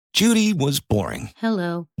Judy was boring.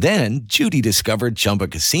 Hello. Then Judy discovered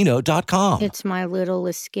ChumbaCasino.com. It's my little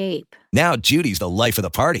escape. Now Judy's the life of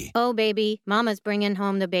the party. Oh, baby, mama's bringing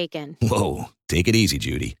home the bacon. Whoa, take it easy,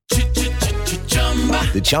 Judy.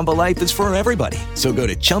 The Chumba life is for everybody. So go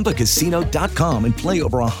to ChumbaCasino.com and play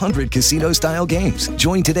over 100 casino-style games.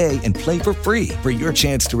 Join today and play for free for your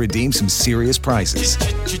chance to redeem some serious prizes.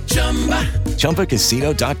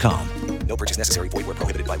 ChumbaCasino.com. No purchase necessary. Void where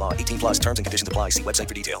prohibited by law. 18 plus terms and conditions apply. See website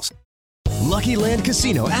for details. Lucky Land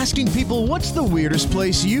Casino, asking people, what's the weirdest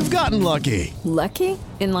place you've gotten lucky? Lucky?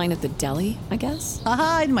 In line at the deli, I guess?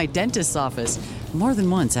 Aha, in my dentist's office. More than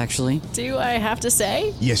once, actually. Do I have to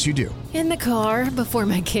say? Yes, you do. In the car before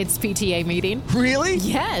my kids' PTA meeting. Really?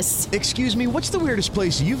 Yes. Excuse me, what's the weirdest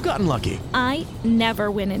place you've gotten lucky? I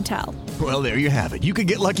never win and tell. Well, there you have it. You can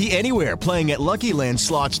get lucky anywhere, playing at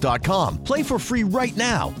LuckyLandSlots.com. Play for free right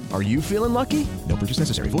now. Are you feeling lucky? No purchase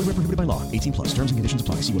necessary. Void where prohibited by law. 18 plus. Terms and conditions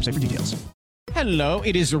apply. See website for details. Hello,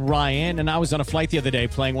 it is Ryan, and I was on a flight the other day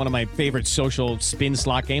playing one of my favorite social spin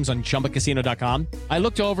slot games on ChumbaCasino.com. I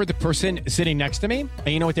looked over at the person sitting next to me, and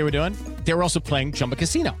you know what they were doing? They were also playing Chumba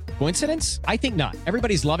Casino. Coincidence? I think not.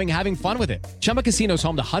 Everybody's loving having fun with it. Chumba Casino is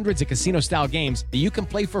home to hundreds of casino-style games that you can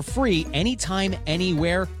play for free anytime,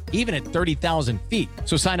 anywhere, even at 30,000 feet.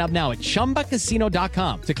 So sign up now at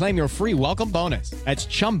ChumbaCasino.com to claim your free welcome bonus. That's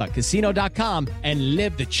ChumbaCasino.com and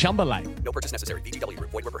live the Chumba life. No purchase necessary. VGW.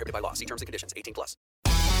 Void where prohibited by law. See terms and conditions. 18 plus.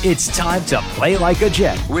 It's time to play like a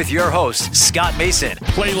Jet with your host, Scott Mason.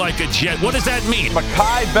 Play like a Jet. What does that mean?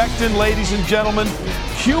 Mekhi Becton, ladies and gentlemen.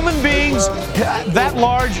 Human beings that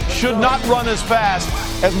large should not run as fast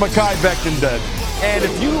as Mekhi Becton did. And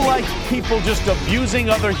if you like people just abusing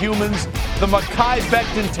other humans, the Mekhi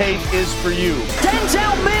Becton tape is for you.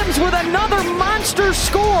 Denzel Mims with another monster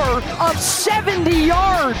score of 70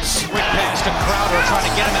 yards. Quick pass to Crowder trying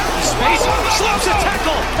to get him out of space. Slips a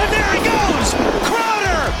tackle, and there he goes!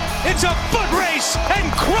 Crowder! It's a foot race, and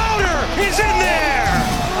Crowder is in there!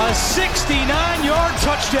 A 69-yard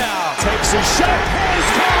touchdown. Takes a shot. Here's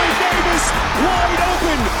Corey Davis, wide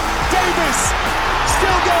open. Davis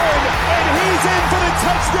still going, and he's in for the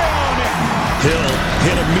touchdown. Hill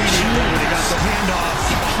hit immediately when he got the handoff.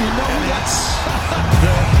 You know and that's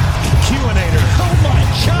the Q-inator. Oh my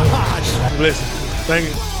gosh! Listen, thank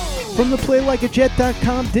you. From the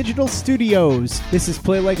PlayLikeAJet.com digital studios, this is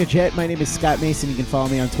Play Like a Jet. My name is Scott Mason. You can follow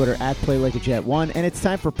me on Twitter at PlayLikeAJet1. And it's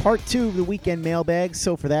time for part 2 of the weekend mailbag.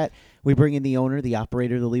 So for that, we bring in the owner, the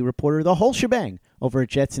operator, the lead reporter, the whole shebang over at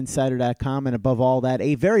JetsInsider.com. And above all that,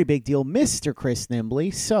 a very big deal, Mr. Chris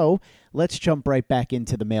Nimbley. So let's jump right back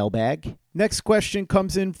into the mailbag. Next question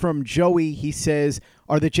comes in from Joey. He says,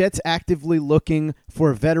 are the Jets actively looking for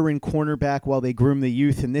a veteran cornerback while they groom the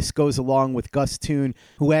youth? And this goes along with Gus Toon,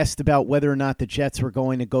 who asked about whether or not the Jets were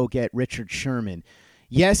going to go get Richard Sherman.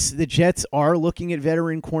 Yes, the Jets are looking at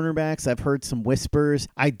veteran cornerbacks. I've heard some whispers.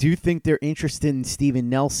 I do think they're interested in Steven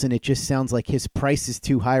Nelson. It just sounds like his price is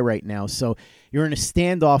too high right now. So you're in a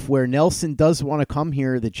standoff where Nelson does want to come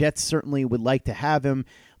here. The Jets certainly would like to have him,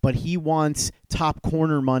 but he wants top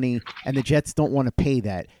corner money, and the Jets don't want to pay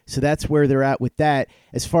that. So that's where they're at with that.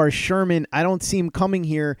 As far as Sherman, I don't see him coming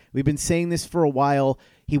here. We've been saying this for a while.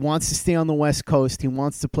 He wants to stay on the West Coast. He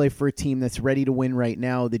wants to play for a team that's ready to win right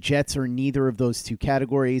now. The Jets are neither of those two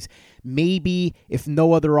categories. Maybe if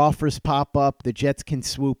no other offers pop up, the Jets can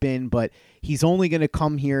swoop in, but he's only going to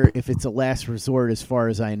come here if it's a last resort as far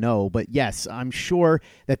as I know. But yes, I'm sure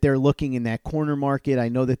that they're looking in that corner market. I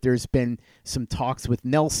know that there's been some talks with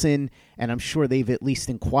Nelson, and I'm sure they've at least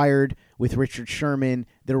inquired with Richard Sherman.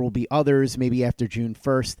 There will be others maybe after June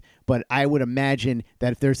 1st, but I would imagine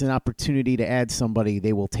that if there's an opportunity to add somebody,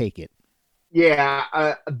 they will take it.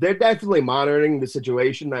 Yeah, they're definitely monitoring the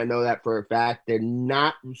situation. I know that for a fact. They're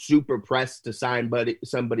not super pressed to sign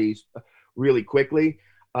somebody really quickly.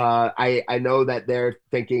 I know that they're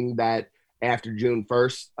thinking that after June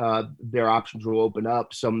 1st, their options will open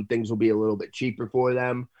up. Some things will be a little bit cheaper for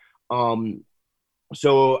them.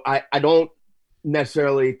 So I don't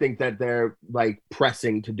necessarily think that they're like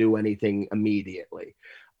pressing to do anything immediately.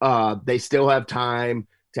 They still have time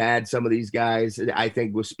to add some of these guys. I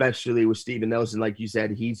think especially with Steven Nelson, like you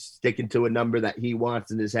said, he's sticking to a number that he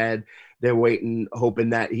wants in his head. They're waiting,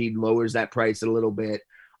 hoping that he lowers that price a little bit.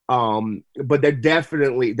 But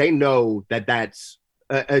they know that that's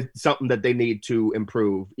something that they need to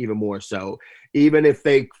improve even more so. Even if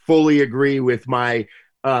they fully agree with my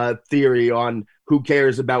theory on who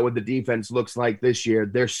cares about what the defense looks like this year,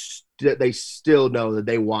 they still know that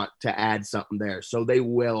they want to add something there. So they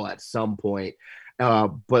will at some point.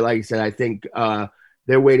 But like I said, I think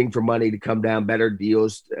they're waiting for money to come down, better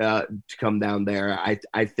deals to come down there.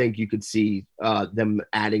 I think you could see them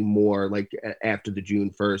adding more like after the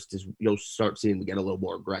June 1st, is you'll start seeing them get a little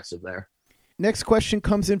more aggressive there. Next question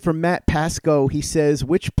comes in from Matt Pasco. He says,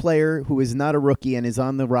 which player who is not a rookie and is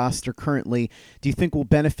on the roster currently do you think will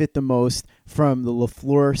benefit the most from the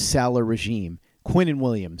LaFleur-Salah regime? Quinnen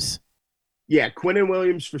Williams. Yeah, Quinnen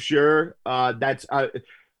Williams for sure. That's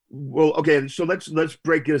well, okay. So let's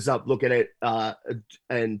break this up. Look at it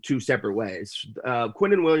in two separate ways.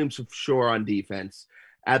 Quinnen Williams for sure on defense,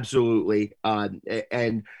 absolutely.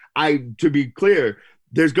 And to be clear,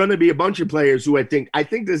 there's going to be a bunch of players who I think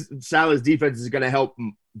this Salah's defense is going to help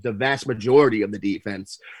the vast majority of the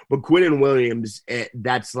defense. But Quinnen Williams,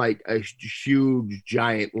 that's like a huge,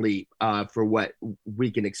 giant leap for what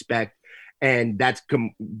we can expect. And that's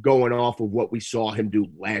going off of what we saw him do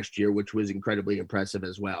last year, which was incredibly impressive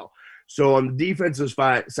as well. So on the defensive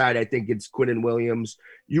side, I think it's Quinnen Williams.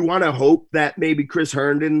 You want to hope that maybe Chris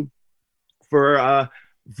Herndon for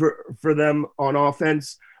them on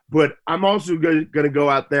offense. But I'm also going to go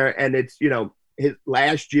out there, and it's, his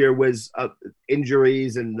last year was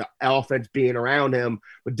injuries and the offense being around him.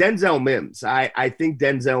 But Denzel Mims, I think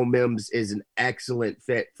Denzel Mims is an excellent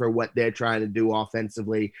fit for what they're trying to do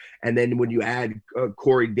offensively. And then when you add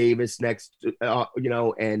Corey Davis next,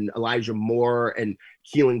 and Elijah Moore and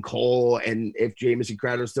Keelan Cole, and if Jamison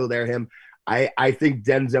Crowder is still there, I think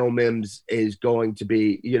Denzel Mims is going to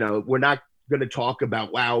be, we're not going to talk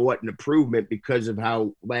about, wow, what an improvement because of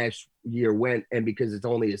how last year went and because it's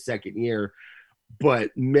only his second year.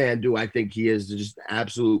 But man, do I think he is just an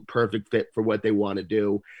absolute perfect fit for what they want to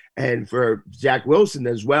do. And for Zach Wilson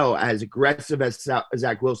as well, as aggressive as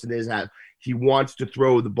Zach Wilson is, he wants to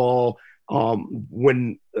throw the ball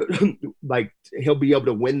when like he'll be able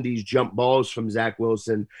to win these jump balls from Zach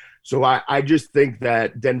Wilson. So I just think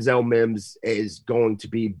that Denzel Mims is going to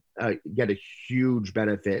be get a huge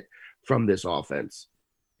benefit from this offense.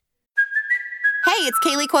 Hey, it's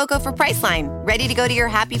Kaylee Cuoco for Priceline. Ready to go to your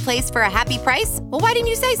happy place for a happy price? Well, why didn't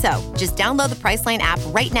you say so? Just download the Priceline app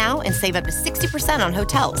right now and save up to 60% on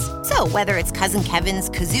hotels. So whether it's Cousin Kevin's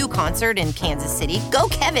Kazoo Concert in Kansas City, go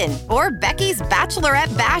Kevin, or Becky's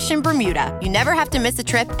Bachelorette Bash in Bermuda, you never have to miss a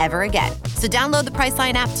trip ever again. So download the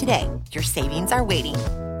Priceline app today. Your savings are waiting.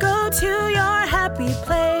 Go to your happy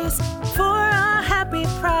place for a happy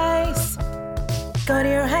price. Go to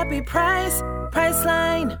your happy price,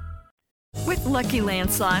 Priceline. With Lucky Land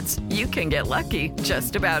Slots, you can get lucky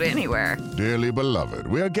just about anywhere. Dearly beloved,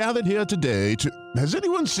 we are gathered here today to... Has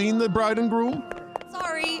anyone seen the bride and groom?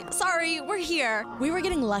 Sorry, we're here. We were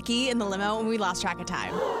getting lucky in the limo and we lost track of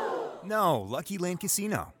time. No, Lucky Land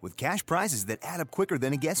Casino, with cash prizes that add up quicker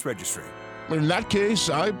than a guest registry. In that case,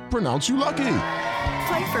 I pronounce you lucky.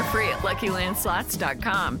 Play for free at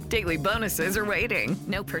LuckyLandSlots.com. Daily bonuses are waiting.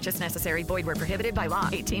 No purchase necessary. Void where prohibited by law.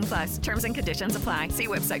 18+. Terms and conditions apply. See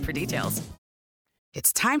website for details.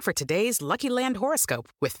 It's time for today's Lucky Land horoscope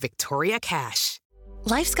with Victoria Cash.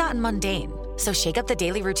 Life's gotten mundane, so shake up the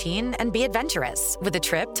daily routine and be adventurous with a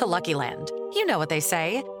trip to Lucky Land. You know what they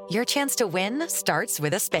say. Your chance to win starts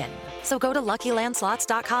with a spin. So go to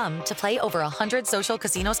LuckyLandSlots.com to play over 100 social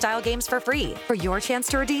casino-style games for free for your chance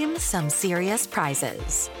to redeem some serious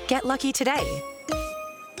prizes. Get lucky today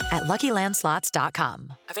at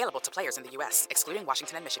LuckyLandSlots.com. Available to players in the U.S., excluding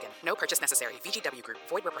Washington and Michigan. No purchase necessary. VGW Group.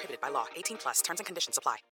 Void where prohibited by law. 18+. Terms and conditions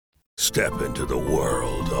apply. Step into the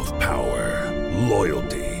world of power,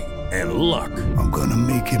 loyalty, and luck. I'm gonna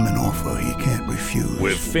make him an offer he can't refuse.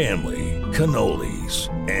 With family, cannolis,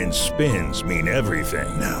 and spins mean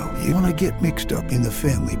everything. Now, you wanna get mixed up in the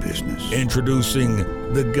family business. Introducing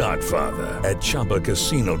The Godfather at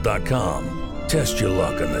ChumbaCasino.com. Test your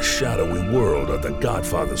luck in the shadowy world of The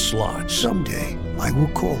Godfather slot. Someday, I will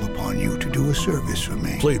call upon you to do a service for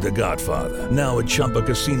me. Play The Godfather, now at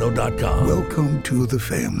ChumbaCasino.com. Welcome to the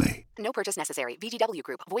family. No purchase necessary. VGW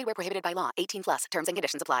Group. Void where prohibited by law. 18+. Terms and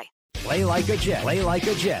conditions apply. Play like a Jet. Play like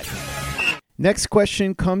a Jet. Next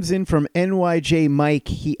question comes in from NYJ Mike.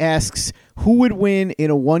 He asks, who would win in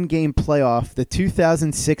a one-game playoff, the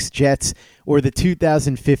 2006 Jets or the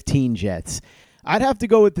 2015 Jets? I'd have to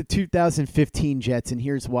go with the 2015 Jets, and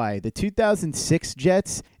here's why. The 2006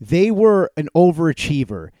 Jets, they were an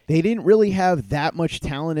overachiever. They didn't really have that much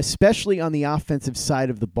talent, especially on the offensive side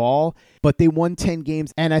of the ball, but they won 10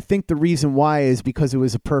 games, and I think the reason why is because it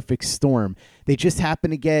was a perfect storm. They just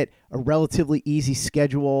happened to get a relatively easy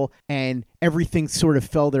schedule, and everything sort of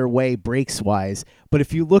fell their way breaks-wise. But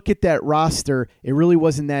if you look at that roster, it really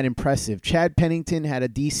wasn't that impressive. Chad Pennington had a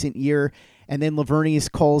decent year, and then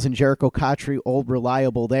Lavernius Coles and Jericho Cotchery, old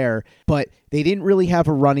reliable there. But they didn't really have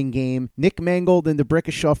a running game. Nick Mangold and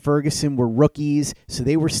DeBrickashaw Ferguson were rookies, so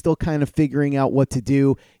they were still kind of figuring out what to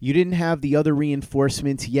do. You didn't have the other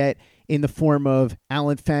reinforcements yet in the form of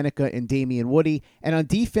Alan Faneca and Damian Woody. And on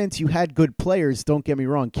defense, you had good players, don't get me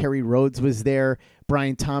wrong. Kerry Rhodes was there.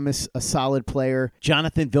 Brian Thomas, a solid player.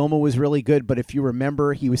 Jonathan Vilma was really good, but if you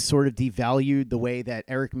remember, he was sort of devalued the way that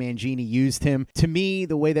Eric Mangini used him. To me,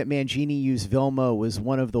 the way that Mangini used Vilma was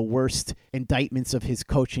one of the worst indictments of his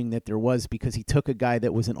coaching that there was, because he took a guy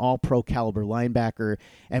that was an all-pro caliber linebacker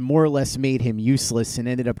and more or less made him useless and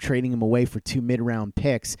ended up trading him away for 2 mid-round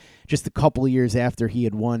picks just a couple of years after he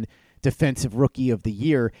had won Defensive Rookie of the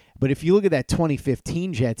Year. But if you look at that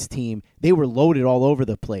 2015 Jets team, they were loaded all over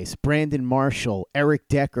the place. Brandon Marshall, Eric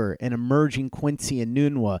Decker, an emerging Quincy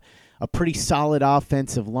Enunwa, a pretty solid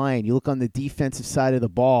offensive line. You look on the defensive side of the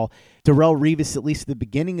ball, Darrelle Revis, at least at the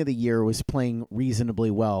beginning of the year, was playing reasonably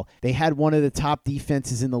well. They had one of the top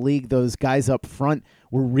defenses in the league. Those guys up front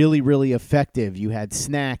were really, really effective. You had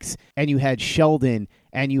Snacks, and you had Sheldon,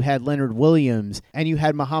 and you had Leonard Williams, and you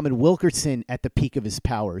had Muhammad Wilkerson at the peak of his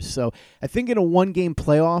powers. So I think in a one-game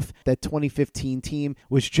playoff, that 2015 team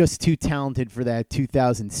was just too talented for that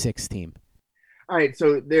 2006 team. All right,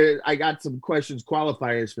 so I got some questions,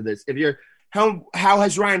 qualifiers for this. If you're how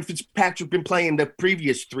has Ryan Fitzpatrick been playing the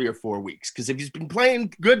previous 3 or 4 weeks? Because if he's been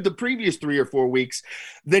playing good the previous 3 or 4 weeks,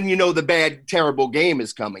 then you know the bad, terrible game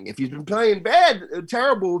is coming. If he's been playing bad,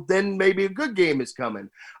 terrible, then maybe a good game is coming.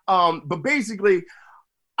 But basically,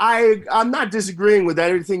 I'm not disagreeing with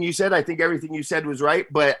everything you said. I think everything you said was right,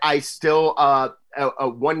 but I still a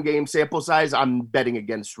one-game sample size, I'm betting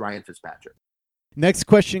against Ryan Fitzpatrick. Next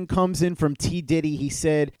question comes in from T. Diddy. He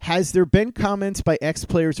said, has there been comments by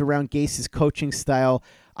ex-players around Gase's coaching style?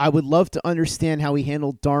 I would love to understand how he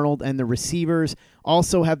handled Darnold and the receivers.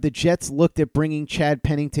 Also, have the Jets looked at bringing Chad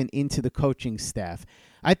Pennington into the coaching staff?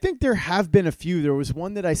 I think there have been a few. There was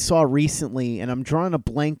one that I saw recently, and I'm drawing a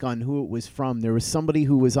blank on who it was from. There was somebody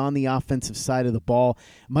who was on the offensive side of the ball.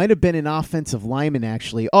 Might have been an offensive lineman,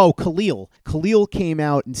 actually. Oh, Khalil. Khalil came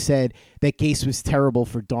out and said that Gase was terrible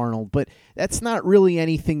for Darnold, but that's not really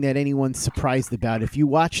anything that anyone's surprised about. If you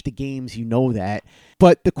watch the games, you know that.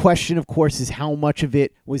 But the question, of course, is how much of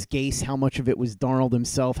it was Gase, how much of it was Darnold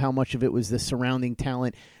himself, how much of it was the surrounding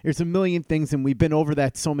talent. There's a million things, and we've been over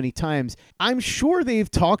that so many times. I'm sure they've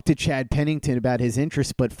talked to Chad Pennington about his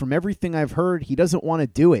interests, but from everything I've heard, he doesn't want to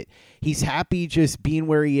do it. He's happy just being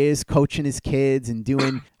where he is, coaching his kids and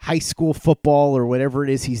doing high school football or whatever it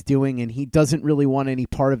is he's doing, and he doesn't really want any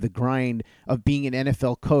part of the grind of being an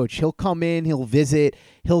NFL coach. He'll come in, he'll visit,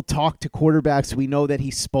 he'll talk to quarterbacks. We know that he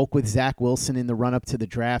spoke with Zach Wilson in the run-up to the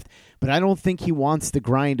draft, but I don't think he wants the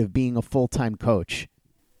grind of being a full-time coach.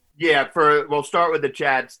 Yeah, we'll start with the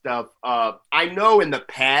Chad stuff. I know in the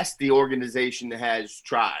past the organization has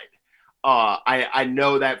tried. I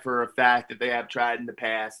know that for a fact that they have tried in the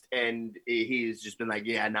past, and he's just been like,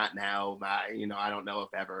 yeah, not now. I don't know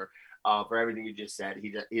if ever. For everything you just said,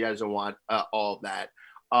 he doesn't want all of that.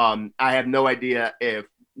 I have no idea if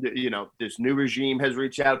this new regime has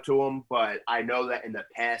reached out to him, but I know that in the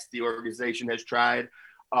past the organization has tried.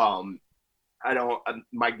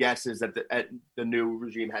 My guess is that the new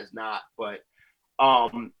regime has not, but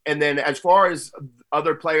and then as far as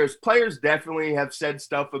other players definitely have said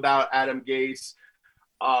stuff about Adam Gase.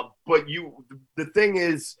 But the thing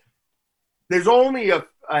is, there's only a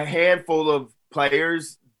handful of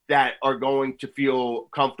players that are going to feel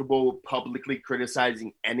comfortable publicly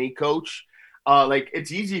criticizing any coach.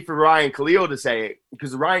 It's easy for Ryan Khalil to say it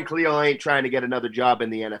because Ryan Khalil ain't trying to get another job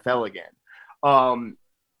in the NFL again.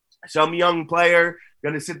 Some young player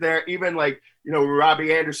going to sit there, even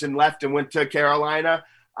Robbie Anderson left and went to Carolina.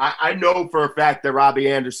 I know for a fact that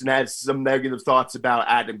Robbie Anderson has some negative thoughts about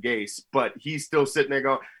Adam Gase, but he's still sitting there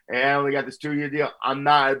going, hey, I only got this 2-year deal. I'm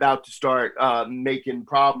not about to start making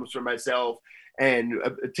problems for myself and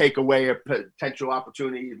take away a potential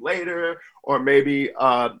opportunity later, or maybe,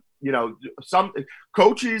 some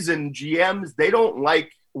coaches and GMs, they don't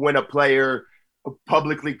like when a player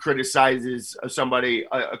publicly criticizes somebody,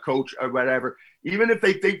 a coach or whatever. Even if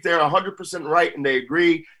they think they're 100% right and they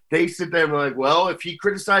agree, they sit there and be like, well, if he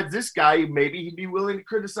criticized this guy, maybe he'd be willing to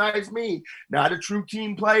criticize me. Not a true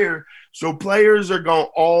team player. So players are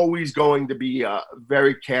always going to be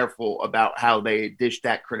very careful about how they dish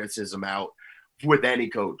that criticism out with any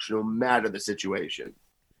coach, no matter the situation.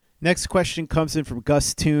 Next question comes in from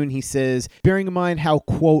Gus Toon. He says, bearing in mind how,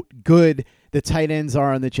 quote, good the tight ends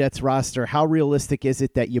are on the Jets roster, how realistic is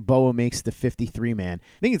it that Yeboah makes the 53-man?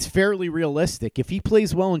 I think it's fairly realistic. If he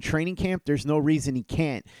plays well in training camp, there's no reason he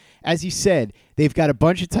can't. as you said, they've got a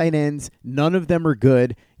bunch of tight ends. None of them are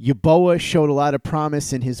good. Yeboah showed a lot of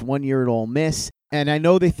promise in his 1 year at Ole Miss, and I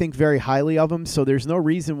know they think very highly of him, so there's no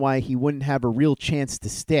reason why he wouldn't have a real chance to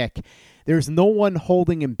stick. There's no one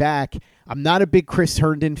holding him back. I'm not a big Chris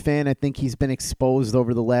Herndon fan. I think he's been exposed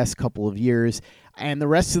over the last couple of years. And the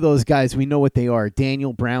rest of those guys, we know what they are.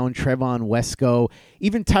 Daniel Brown, Trevon Wesco,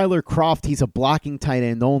 even Tyler Kroft, he's a blocking tight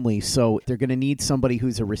end only, so they're going to need somebody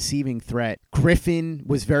who's a receiving threat. Griffin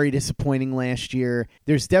was very disappointing last year.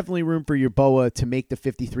 There's definitely room for Yeboah to make the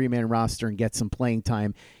 53-man roster and get some playing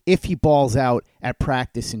time if he balls out at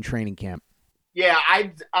practice and training camp. Yeah,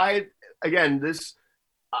 I again, this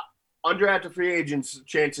undrafted free agents'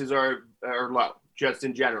 chances are low, just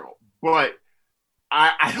in general. But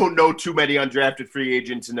I don't know too many undrafted free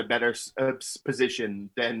agents in a better position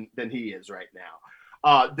than he is right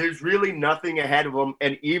now. There's really nothing ahead of him.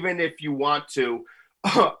 And even if you want to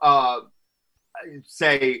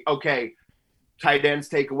say, okay, tight ends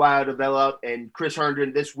take a while to develop, and Chris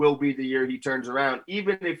Herndon, this will be the year he turns around.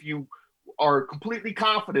 Even if you are completely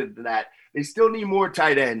confident in that, they still need more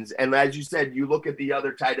tight ends. And as you said, you look at the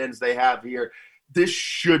other tight ends they have here, this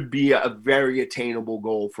should be a very attainable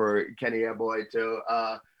goal for Kenny Yeboah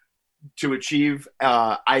to achieve.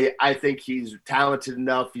 I think he's talented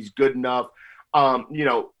enough. He's good enough.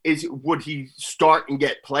 Would he start and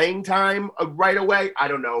get playing time right away? I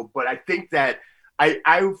don't know. But I think that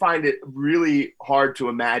I would find it really hard to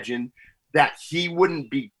imagine that he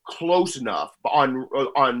wouldn't be close enough on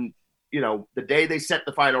the day they set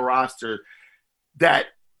the final roster, that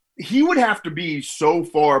he would have to be so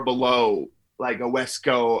far below like a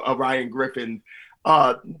Wesco, a Ryan Griffin,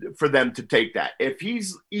 for them to take that. If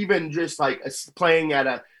he's even just like playing at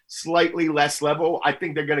a slightly less level, I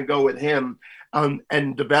think they're going to go with him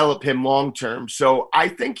and develop him long-term. So I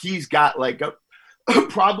think he's got like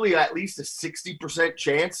probably at least a 60%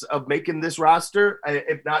 chance of making this roster,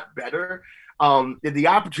 if not better. The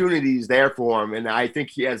opportunity is there for him, and I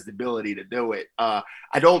think he has the ability to do it.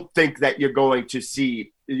 I don't think that you're going to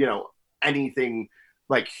see, anything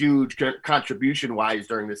like huge contribution-wise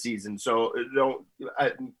during the season. So don't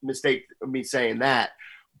mistake me saying that.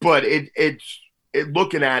 But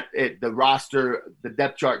looking at it, the roster, the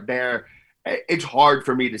depth chart there, it's hard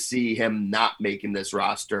for me to see him not making this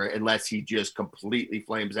roster unless he just completely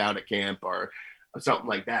flames out at camp or something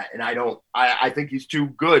like that. And I think he's too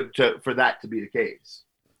good for that to be the case.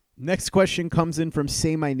 Next question comes in from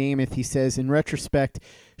Say My Nameth. He says, in retrospect,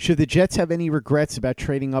 should the Jets have any regrets about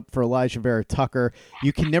trading up for Elijah Vera Tucker?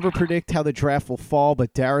 You can never predict how the draft will fall,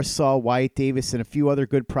 but Darisaw, Wyatt Davis, and a few other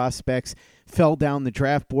good prospects fell down the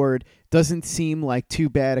draft board. Doesn't seem like too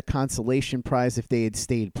bad a consolation prize if they had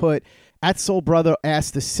stayed put. At Soul Brother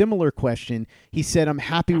asked a similar question. He said, I'm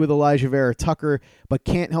happy with Elijah Vera Tucker, but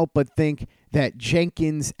can't help but think that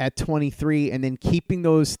Jenkins at 23 and then keeping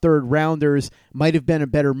those third rounders might have been a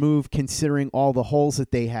better move considering all the holes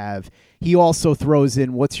that they have. He also throws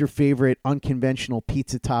in, what's your favorite unconventional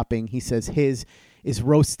pizza topping? He says his is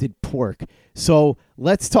roasted pork. So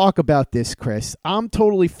let's talk about this, Chris. I'm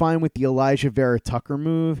totally fine with the Elijah Vera Tucker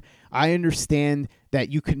move. I understand that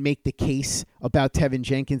you could make the case about Tevin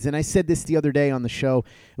Jenkins. And I said this the other day on the show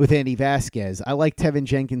with Andy Vasquez. I like Tevin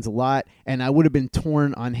Jenkins a lot, and I would have been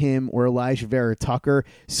torn on him or Elijah Vera Tucker.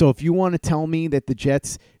 So if you want to tell me that the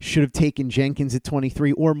Jets should have taken Jenkins at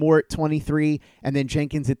 23 or more at 23 and then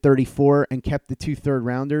Jenkins at 34 and kept the 2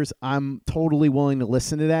 third-rounders, I'm totally willing to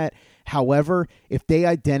listen to that. However, if they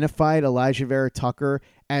identified Elijah Vera Tucker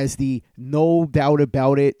as the no doubt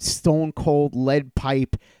about it, stone-cold lead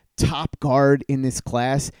pipe top guard in this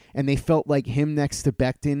class, and they felt like him next to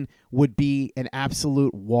Becton would be an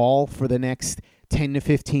absolute wall for the next 10 to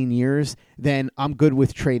 15 years, then I'm good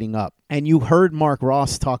with trading up. And you heard Mark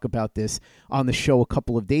Ross talk about this on the show a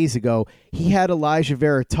couple of days ago. He had Elijah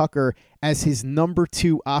Vera Tucker as his number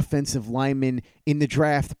 2 offensive lineman in the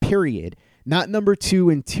draft, period. Not number 2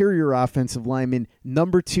 interior offensive lineman,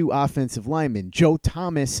 number 2 offensive lineman. Joe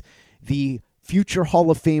Thomas, the future Hall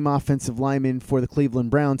of Fame offensive lineman for the Cleveland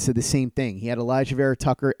Browns, said the same thing. He had Elijah Vera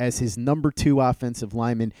Tucker as his number 2 offensive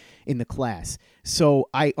lineman in the class. So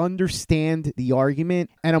I understand the argument,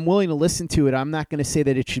 and I'm willing to listen to it. I'm not going to say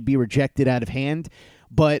that it should be rejected out of hand,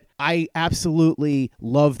 but I absolutely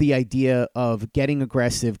love the idea of getting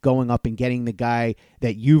aggressive, going up and getting the guy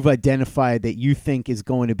that you've identified that you think is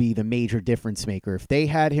going to be the major difference maker. If they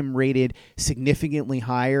had him rated significantly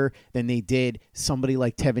higher than they did somebody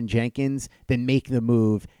like Tevin Jenkins, then make the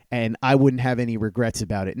move and I wouldn't have any regrets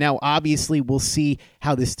about it. Now, obviously, we'll see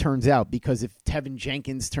how this turns out, because if Tevin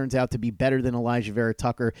Jenkins turns out to be better than Elijah Vera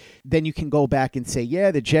Tucker, then you can go back and say,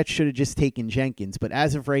 yeah, the Jets should have just taken Jenkins. But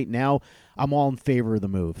as of right now, I'm all in favor of the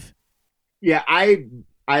move. Yeah, I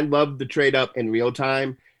love the trade up in real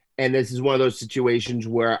time. And this is one of those situations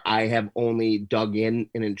where I have only dug in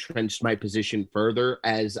and entrenched my position further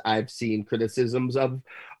as I've seen criticisms of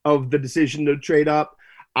the decision to trade up.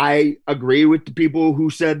 I agree with the people who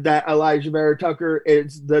said that Elijah Vera Tucker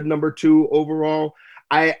is the number 2 overall.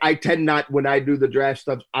 I tend not, when I do the draft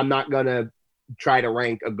stuff, I'm not going to try to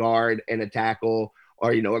rank a guard and a tackle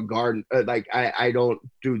or, a guard. I don't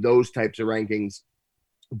do those types of rankings.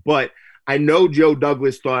 But I know Joe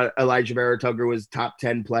Douglas thought Elijah Vera Tucker was top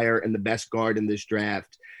 10 player and the best guard in this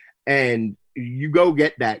draft. And you go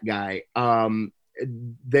get that guy.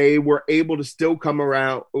 They were able to still come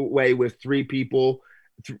away with 3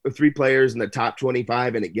 players in the top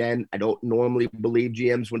 25. And again, I don't normally believe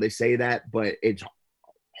GMs when they say that, but it's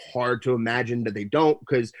hard to imagine that they don't,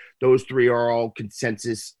 because those 3 are all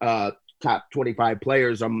consensus top 25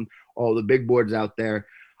 players on all the big boards out there.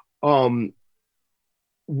 I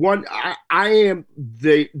am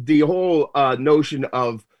the whole notion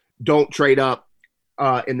of don't trade up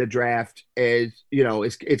in the draft is,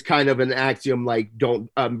 it's kind of an axiom, like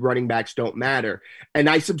running backs don't matter. And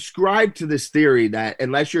I subscribe to this theory that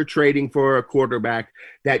unless you're trading for a quarterback,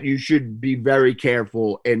 that you should be very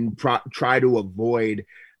careful and try to avoid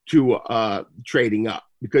trading up,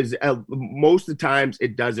 because most of the times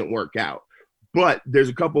it doesn't work out. But there's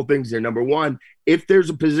a couple things there. Number one, if there's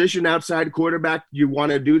a position outside quarterback you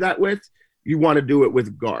want to do that with, you want to do it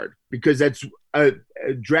with guard, because that's a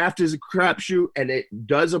draft is a crapshoot and it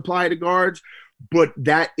does apply to guards, but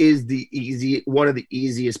that is one of the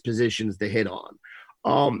easiest positions to hit on.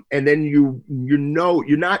 And then you're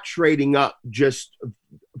not trading up just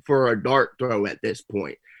for a dart throw at this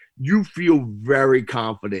point. You feel very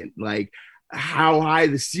confident, like. How high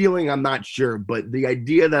the ceiling, I'm not sure, but the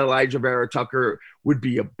idea that Elijah Vera Tucker would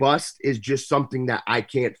be a bust is just something that I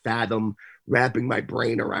can't fathom wrapping my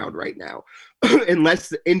brain around right now. Unless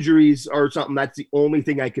the injuries or something, that's the only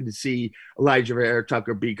thing I could see Elijah Vera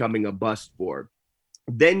Tucker becoming a bust for.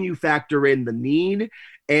 Then you factor in the need,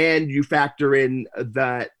 and you factor in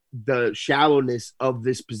the shallowness of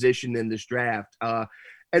this position in this draft.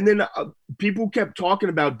 And then people kept talking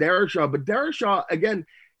about Derek Shaw, but Derek Shaw, again,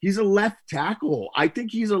 he's a left tackle. I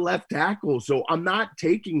think he's a left tackle, so I'm not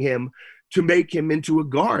taking him to make him into a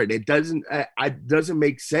guard. It doesn't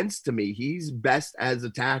make sense to me. He's best as a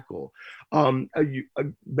tackle. You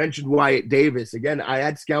mentioned Wyatt Davis. Again, I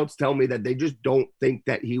had scouts tell me that they just don't think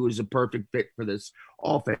that he was a perfect fit for this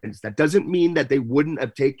offense. That doesn't mean that they wouldn't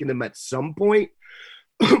have taken him at some point,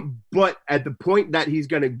 but at the point that he's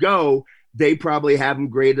going to go, they probably have him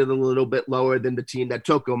graded a little bit lower than the team that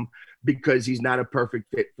took him, because he's not a perfect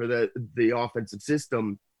fit for the offensive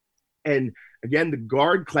system. And again, the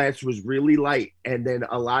guard class was really light. And then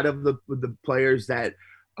a lot of the players that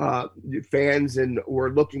fans and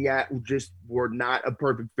were looking at just were not a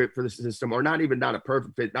perfect fit for the system, or not even not a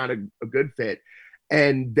perfect fit, not a good fit.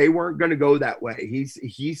 And they weren't going to go that way.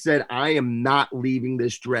 He said, I am not leaving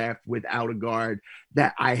this draft without a guard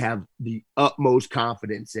that I have the utmost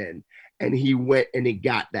confidence in. And he went and he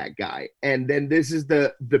got that guy. And then this is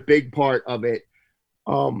the big part of it.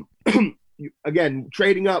 Again,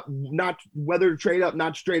 trading up, not whether to trade up,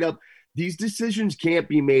 not straight up. These decisions can't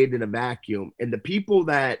be made in a vacuum. And the people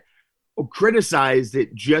that criticized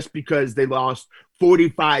it just because they lost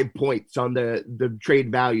 45 points on the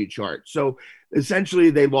trade value chart. So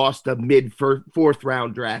essentially they lost a fourth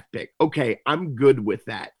round draft pick. Okay, I'm good with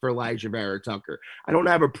that for Elijah Vera Tucker. I don't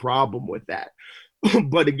have a problem with that.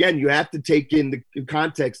 But again, you have to take in the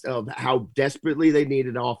context of how desperately they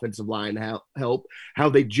needed offensive line help, how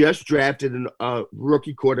they just drafted a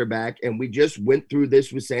rookie quarterback, and we just went through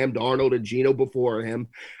this with Sam Darnold and Geno before him.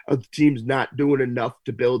 The team's not doing enough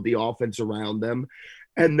to build the offense around them.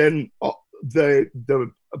 And then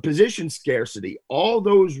the position scarcity, all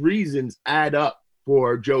those reasons add up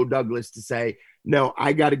for Joe Douglas to say, no,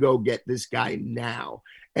 I got to go get this guy now.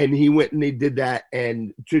 And he went and he did that.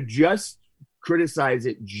 And to just criticize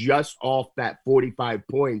it just off that 45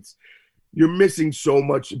 points, you're missing so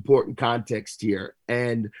much important context here.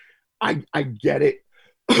 And I get it.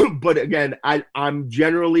 But again, I'm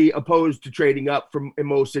generally opposed to trading up in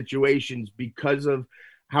most situations because of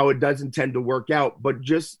how it doesn't tend to work out. But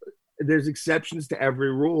just there's exceptions to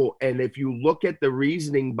every rule. And if you look at the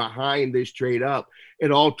reasoning behind this trade up,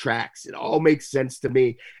 it all tracks. It all makes sense to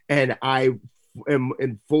me. And I am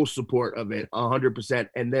in full support of it 100%.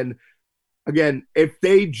 And then Again, if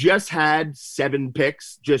they just had 7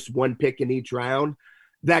 picks, just 1 pick in each round,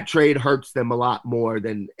 that trade hurts them a lot more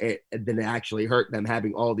than it actually hurt them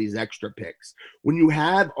having all these extra picks. When you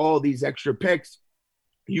have all these extra picks,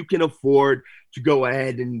 you can afford to go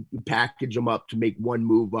ahead and package them up to make one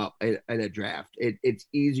move up in a draft. It's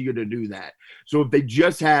easier to do that. So if they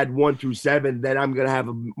just had 1 through 7, then I'm going to have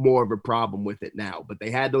more of a problem with it now. But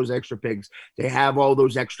they had those extra picks. They have all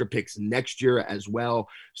those extra picks next year as well.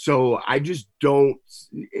 So I just don't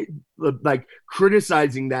like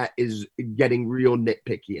criticizing that is getting real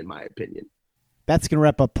nitpicky in my opinion. That's going to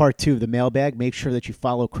wrap up part 2 of the mailbag. Make sure that you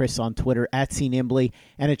follow Chris on Twitter at @CNimbly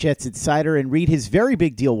and at Jets Insider, and read his very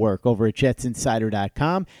big deal work over at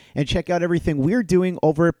jetsinsider.com, and check out everything we're doing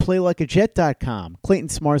over at playlikeajet.com. Clayton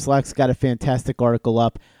Smarslock's got a fantastic article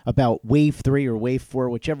up about Wave 3 or Wave 4,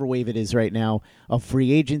 whichever wave it is right now, of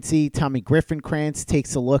free agency. Tommy Griffinkrantz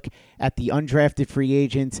takes a look at the undrafted free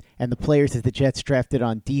agents and the players that the Jets drafted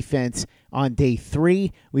on defense on day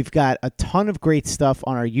 3. We've got a ton of great stuff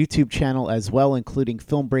on our YouTube channel as well, including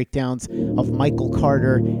film breakdowns of Michael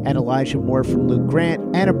Carter and Elijah Moore from Luke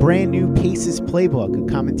Grant, and a brand new Paces Playbook,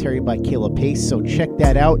 a commentary by Caleb Pace. So check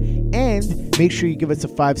that out, and make sure you give us a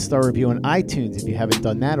 5-star review on iTunes if you haven't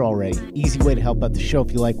done that already. Easy way to help out the show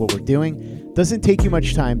if you like what we're doing. Doesn't take you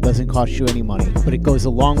much time, doesn't cost you any money, but it goes a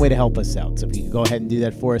long way to help us out. So if you can go ahead and do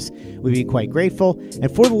that for us, we'd be quite grateful.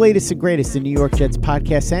 And for the latest and greatest in New York Jets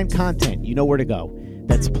podcasts and content, you know where to go.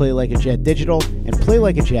 That's Play Like a Jet Digital and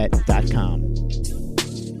playlikeajet.com.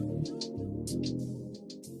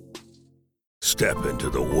 Step into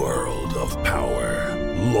the world of power,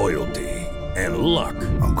 loyalty, and luck.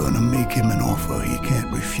 I'm going to make him an offer he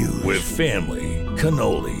can't refuse. With family,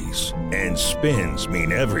 cannolis, and spins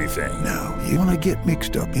mean everything. Now, you want to get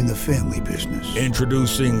mixed up in the family business.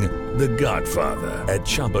 Introducing The Godfather at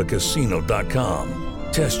ChumbaCasino.com.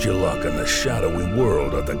 Test your luck in the shadowy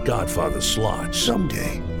world of The Godfather slot.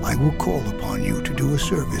 Someday, I will call upon you to do a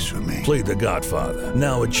service for me. Play The Godfather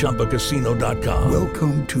now at ChumbaCasino.com.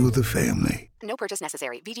 Welcome to the family. No purchase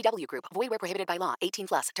necessary. VGW Group. Void where prohibited by law.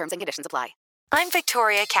 18+. Terms and conditions apply. I'm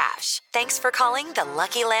Victoria Cash. Thanks for calling the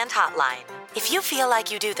Lucky Land Hotline. If you feel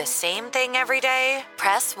like you do the same thing every day,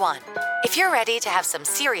 press 1. If you're ready to have some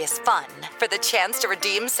serious fun for the chance to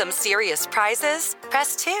redeem some serious prizes,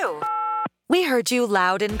 press 2. We heard you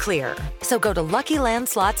loud and clear. So go to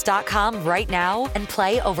LuckyLandSlots.com right now and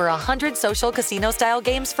play over 100 social casino-style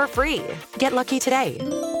games for free. Get lucky today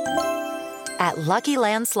at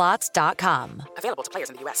LuckyLandSlots.com. Available to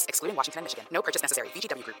players in the U.S., excluding Washington and Michigan. No purchase necessary.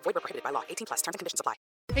 VGW Group. Void where prohibited by law. 18+. Terms and conditions apply.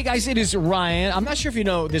 Hey guys, it is Ryan. I'm not sure if you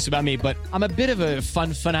know this about me, but I'm a bit of a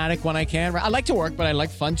fun fanatic when I can. I like to work, but I like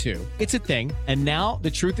fun too. It's a thing. And now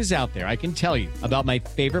the truth is out there. I can tell you about my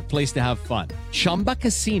favorite place to have fun. Chumba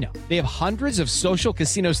Casino. They have hundreds of social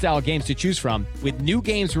casino style games to choose from with new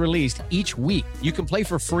games released each week. You can play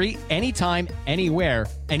for free anytime, anywhere.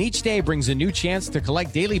 And each day brings a new chance to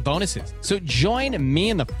collect daily bonuses. So join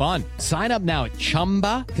me in the fun. Sign up now at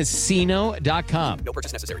ChumbaCasino.com. No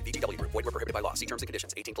purchase necessary. VGW Group. Void where prohibited by law. See terms and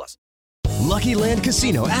conditions. 18+. Lucky Land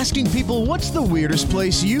Casino, asking people, what's the weirdest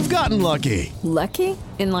place you've gotten lucky? Lucky?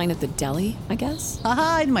 In line at the deli, I guess?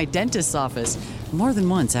 Aha, in my dentist's office. More than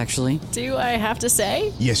once, actually. Do I have to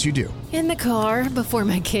say? Yes, you do. In the car before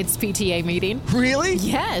my kids' PTA meeting. Really?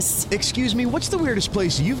 Yes. Excuse me, what's the weirdest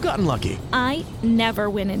place you've gotten lucky? I never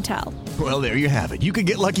win and tell. Well, there you have it. You can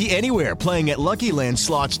get lucky anywhere, playing at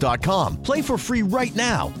LuckyLandSlots.com. Play for free right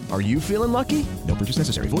now. Are you feeling lucky? No purchase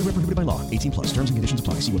necessary. Void where prohibited by law. 18+. Terms and conditions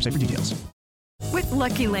apply. See website for details. With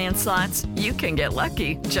Lucky Land Slots, you can get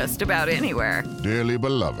lucky just about anywhere. Dearly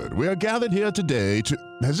beloved, we are gathered here today to...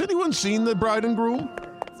 Has anyone seen the bride and groom?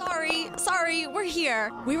 Sorry, we're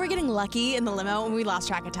here. We were getting lucky in the limo and we lost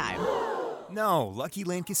track of time. No, Lucky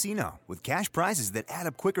Land Casino, with cash prizes that add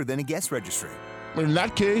up quicker than a guest registry. In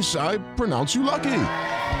that case, I pronounce you lucky.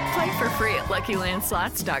 Play for free at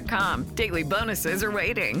LuckyLandSlots.com. Daily bonuses are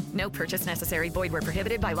waiting. No purchase necessary. Void where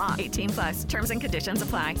prohibited by law. 18+. Terms and conditions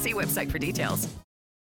apply. See website for details.